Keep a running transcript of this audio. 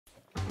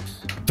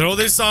Throw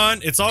this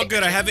on. It's all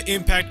good. I have an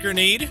impact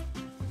grenade.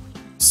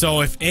 So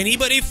if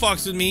anybody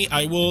fucks with me,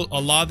 I will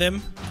allow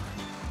them.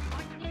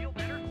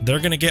 They're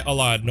gonna get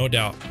allowed, no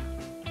doubt.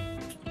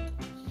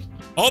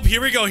 Oh, here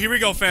we go. Here we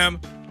go,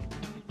 fam.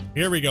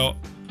 Here we go.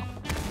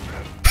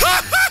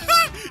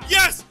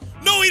 Yes!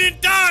 No, he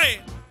didn't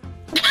die!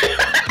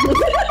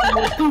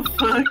 What the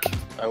fuck?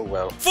 Oh,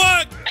 well.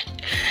 Fuck!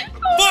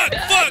 Fuck!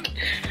 Fuck!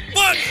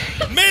 Fuck!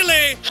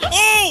 Melee!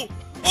 Oh!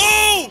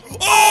 Oh!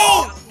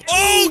 Oh!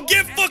 Oh!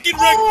 Get fucking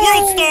wrecked!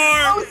 World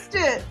Star! Post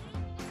it!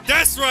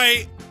 That's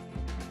right!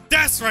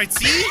 That's right!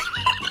 See?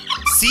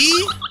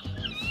 See?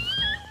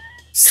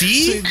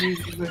 See?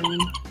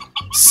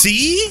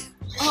 See?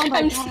 Oh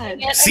my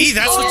god. See?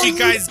 That's what you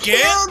guys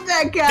get? Killed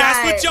that guy.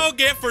 That's what y'all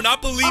get for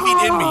not believing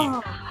in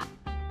me.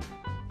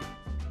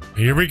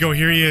 Here we go.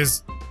 Here he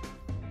is.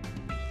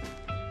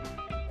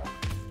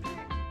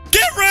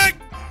 Get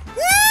wrecked!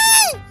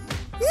 Woo!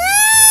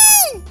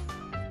 Woo!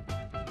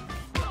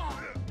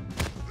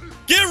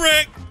 Get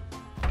wrecked!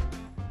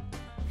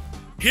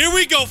 Here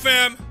we go,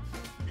 fam.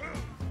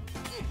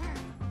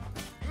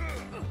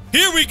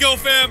 Here we go,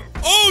 fam.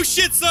 Oh,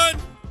 shit, son.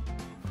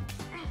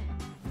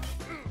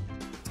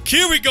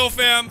 Here we go,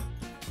 fam.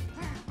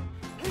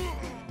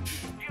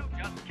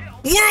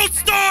 World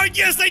Star!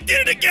 Yes, I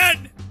did it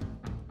again!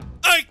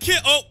 I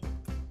can't. Oh.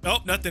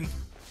 Nope, nothing.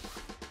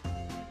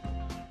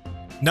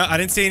 No, I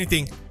didn't say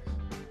anything.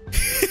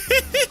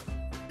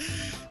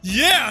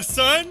 Yeah,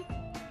 son.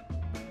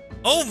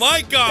 Oh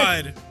my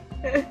god.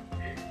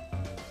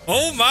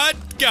 Oh my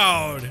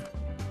god.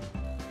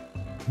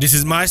 This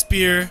is my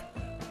spear.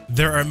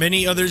 There are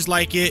many others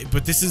like it,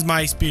 but this is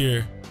my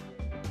spear.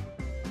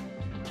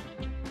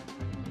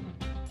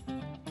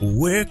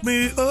 Wake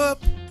me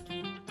up.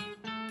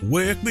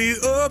 Wake me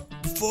up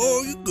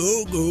before you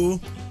go.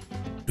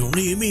 Don't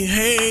leave me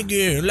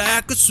hanging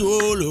like a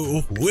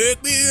solo.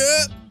 Wake me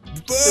up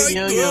before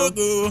you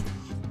go.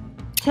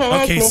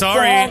 Okay,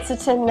 sorry.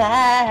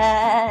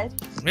 Tonight.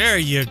 There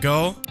you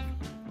go.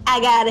 I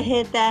gotta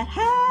hit that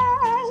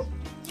high.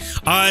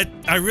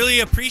 I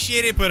really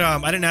appreciate it, but I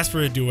didn't ask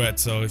for a duet,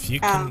 so if you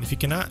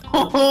cannot.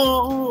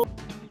 Oh.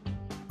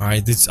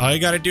 Alright, this all you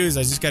gotta do is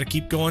I just gotta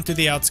keep going to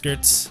the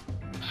outskirts.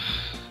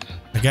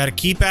 I gotta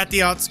keep at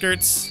the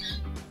outskirts.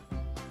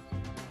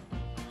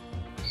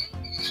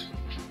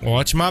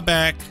 Watch my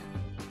back.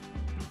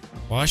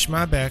 Watch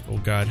my back. Oh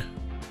god.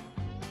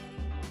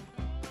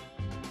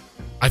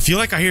 I feel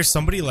like I hear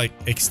somebody like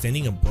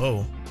extending a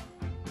bow.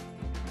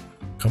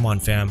 Come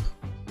on, fam.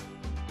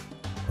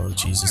 Oh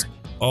Jesus.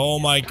 Oh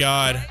my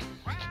god.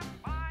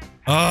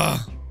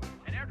 Ah.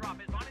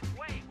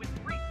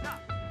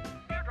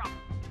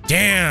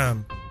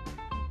 Damn.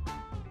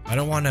 I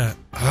don't wanna.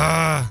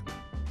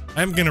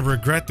 I'm gonna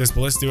regret this,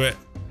 but let's do it.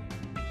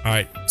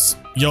 Alright.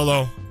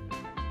 YOLO.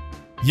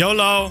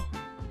 YOLO.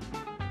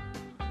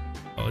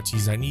 Oh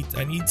jeez, I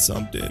need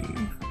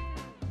something.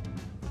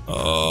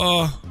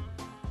 Oh.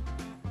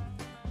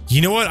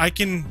 You know what? I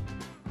can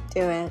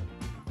Do it.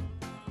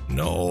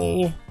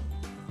 No.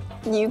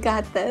 You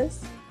got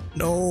this.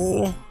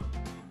 No.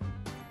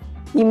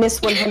 You miss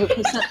 100% of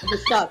the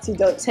shots you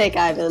don't take,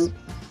 Ivan.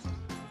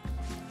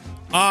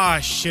 Ah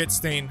shit,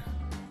 Stain.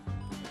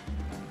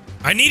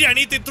 I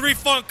need the 3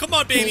 funk. Come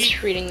on, baby.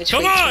 He's reading the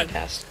Come tweets on. for the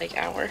past like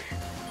hour.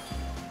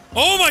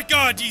 Oh my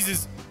god,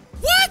 Jesus.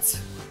 What?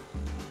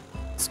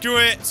 Screw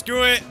it.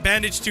 Screw it.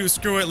 Bandage 2.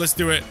 Screw it. Let's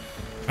do it.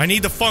 I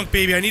need the funk,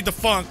 baby. I need the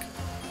funk.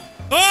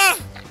 Ah!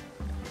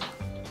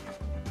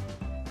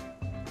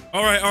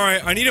 Alright,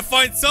 alright. I need to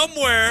find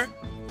somewhere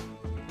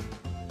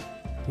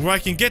where I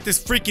can get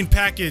this freaking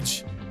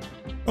package.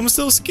 I'm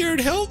so scared.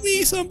 Help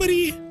me,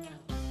 somebody.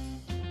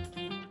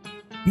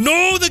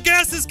 No, the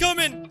gas is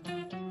coming.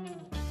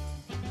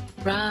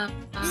 Run.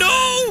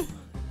 No!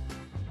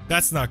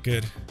 That's not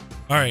good.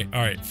 Alright,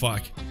 alright.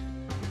 Fuck.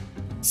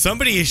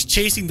 Somebody is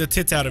chasing the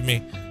tits out of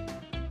me.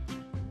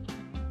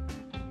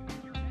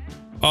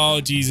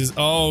 Oh, Jesus.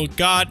 Oh,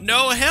 God.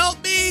 No,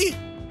 help me!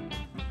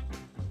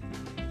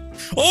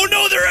 Oh,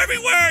 no, they're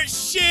everywhere!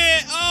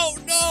 Shit! Oh,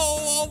 no!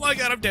 Oh, my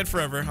God. I'm dead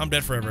forever. I'm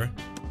dead forever.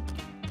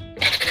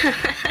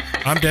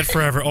 I'm dead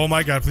forever. Oh,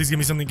 my God. Please give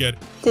me something good.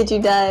 Did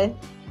you die?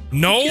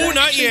 No,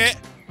 not yet.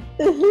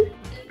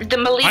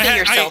 Believe in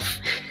yourself.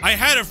 I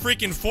had a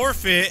freaking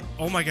forfeit.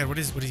 Oh, my God. What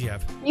does he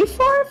have? You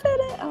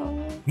forfeited?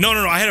 Oh. No.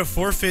 I had to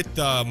forfeit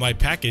my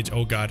package.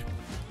 Oh, God.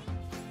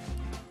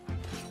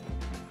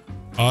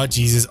 Oh,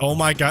 Jesus. Oh,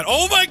 my God.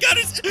 Oh, my God.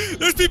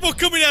 There's people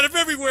coming out of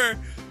everywhere.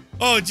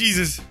 Oh,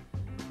 Jesus.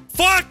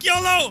 Fuck,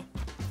 YOLO.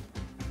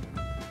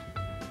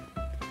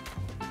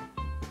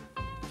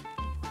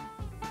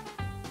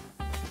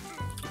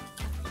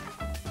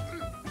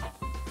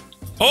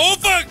 Oh,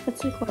 fuck.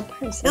 That's like one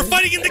person. We're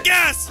fighting in the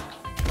gas.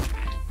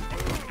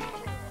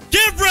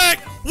 Get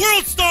wrecked.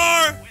 World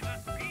Star. Woo,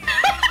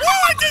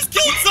 I just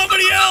killed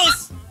somebody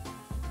else.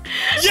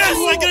 Yes,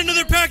 I get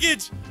another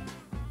package.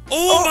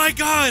 Oh, my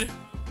God.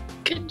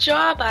 Good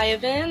job,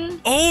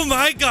 Ivan. Oh,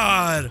 my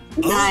God.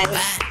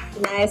 Nice.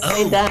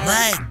 Nicely done. Oh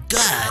my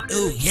god,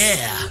 oh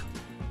yeah.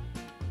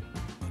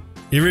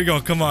 Here we go,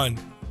 come on.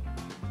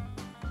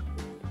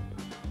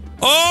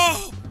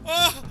 Oh!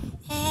 Oh!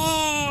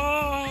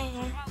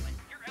 Oh!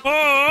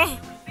 Oh!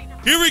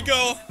 Here we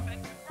go.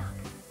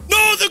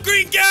 No, the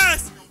green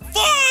gas!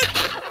 Fuck!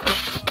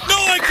 No,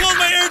 I killed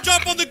my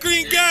airdrop on the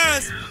green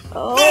gas!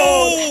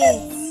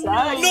 Oh,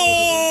 No!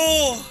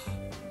 No!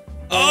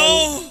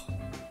 Oh!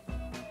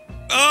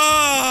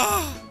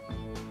 Ah!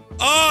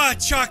 Ah,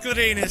 chocolate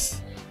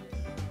anus.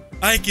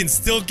 I can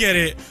still get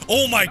it.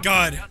 Oh my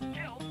god.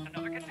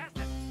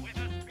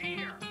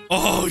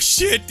 Oh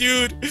shit,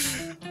 dude.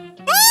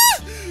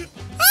 Ah!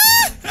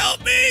 Ah!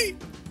 Help me!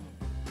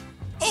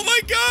 Oh my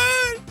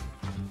god!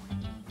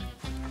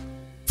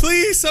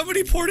 Please,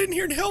 somebody pour it in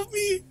here and help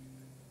me.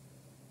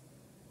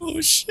 Oh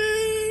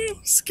shit,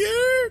 I'm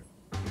scared.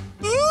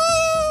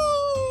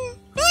 Ah!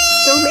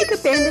 Ah! Go make a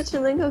bandage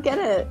and then go get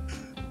it.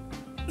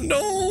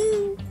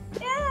 No.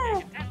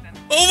 Yeah.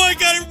 Oh my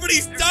god,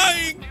 everybody's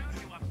dying.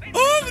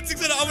 Oh, I'm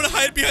excited. I'm gonna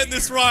hide behind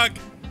this rock.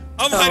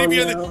 I'm hiding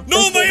behind the.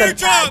 No, This my is a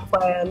bad airdrop!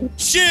 plan.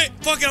 Shit!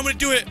 Fuck it, I'm gonna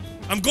do it.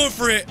 I'm going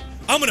for it.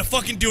 I'm gonna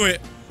fucking do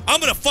it. I'm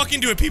gonna fucking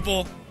do it,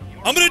 people.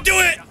 I'm gonna do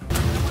it.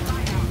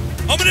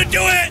 I'm gonna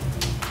do it.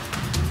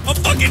 I'm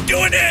fucking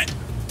doing it.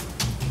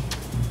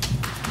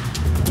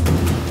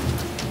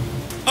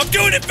 I'm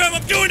doing it, fam.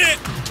 I'm doing it.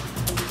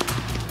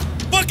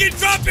 Fucking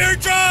drop,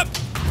 airdrop.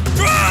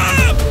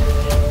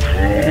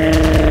 Drop!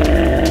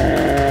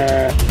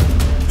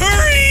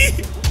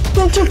 Hurry!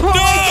 Don't you pull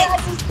No! my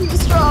gas is too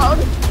strong.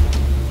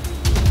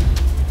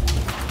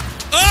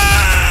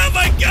 Ah,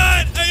 my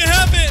god! I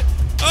have it!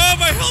 Oh,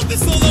 my health is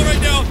so low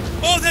right now.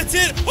 Oh, that's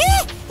it.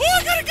 Oh! Oh,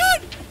 I got a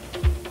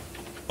gun!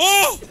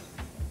 Oh!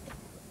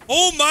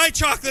 Oh, my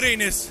chocolate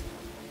anus.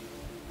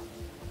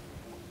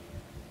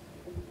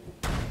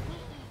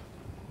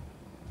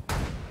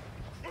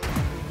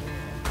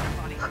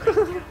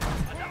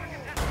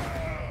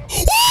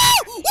 Woo!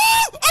 Woo!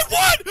 I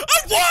won!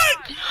 I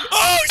won!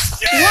 Oh,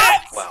 shit!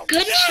 What?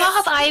 Good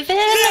job, Ivan.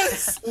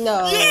 Yes!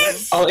 No.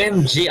 Yes!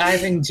 OMG,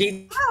 Ivan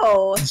G.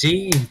 Wow.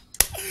 G.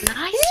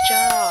 Nice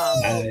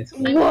job. Nice.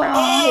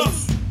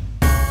 What?